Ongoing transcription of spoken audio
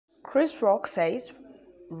Chris Rock says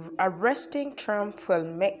arresting Trump will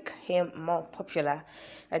make him more popular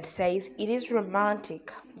and says it is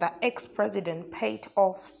romantic that ex-president paid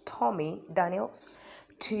off Stormy Daniels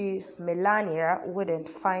to Melania wouldn't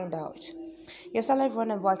find out. Yes, hello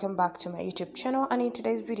everyone and welcome back to my YouTube channel, and in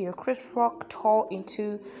today's video, Chris Rock tore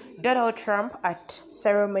into Donald Trump at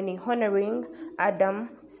ceremony honoring Adam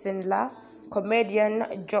Sandler.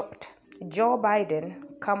 Comedian joked Joe Biden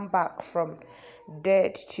come back from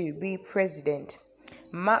dead to be president.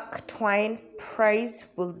 Mark Twain praise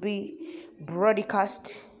will be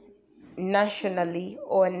broadcast nationally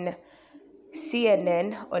on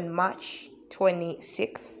CNN on March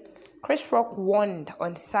 26th. Chris Rock warned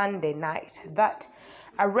on Sunday night that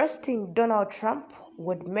arresting Donald Trump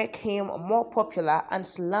would make him more popular and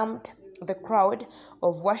slammed the crowd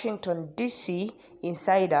of Washington, D.C.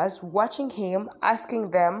 insiders watching him,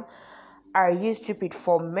 asking them, "Are you stupid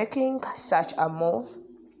for making such a move?"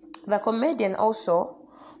 The comedian also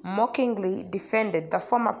mockingly defended the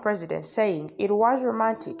former president, saying it was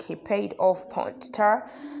romantic he paid off porn star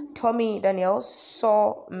Stormy Daniels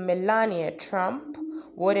so Melania Trump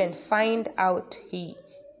wouldn't find out he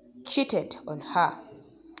cheated on her.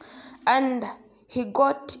 And he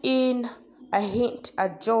got in a hint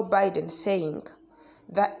at Joe Biden, saying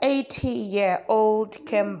the 80-year-old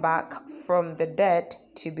came back from the dead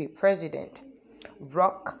to be president.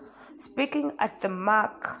 Rock, speaking at the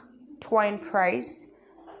Mark Twain Prize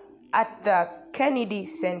at the Kennedy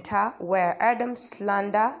Center, where Adam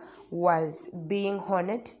Sandler was being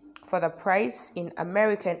honored for the prize in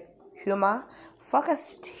American humor,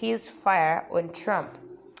 focused his fire on Trump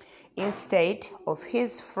instead of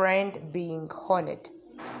his friend being honored.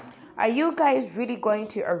 "Are you guys really going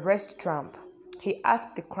to arrest Trump?" he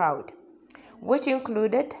asked the crowd, which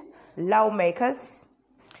included lawmakers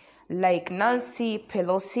like Nancy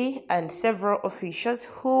Pelosi and several officials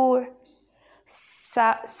who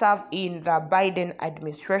serve in the Biden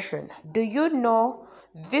administration. "Do you know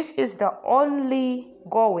this is only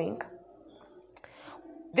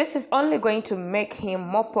going to make him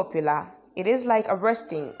more popular? It is like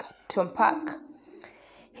arresting Tupac.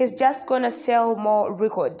 He's just gonna sell more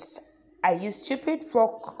records. Are you stupid?"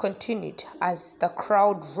 Rock continued as the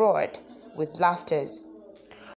crowd roared with laughter.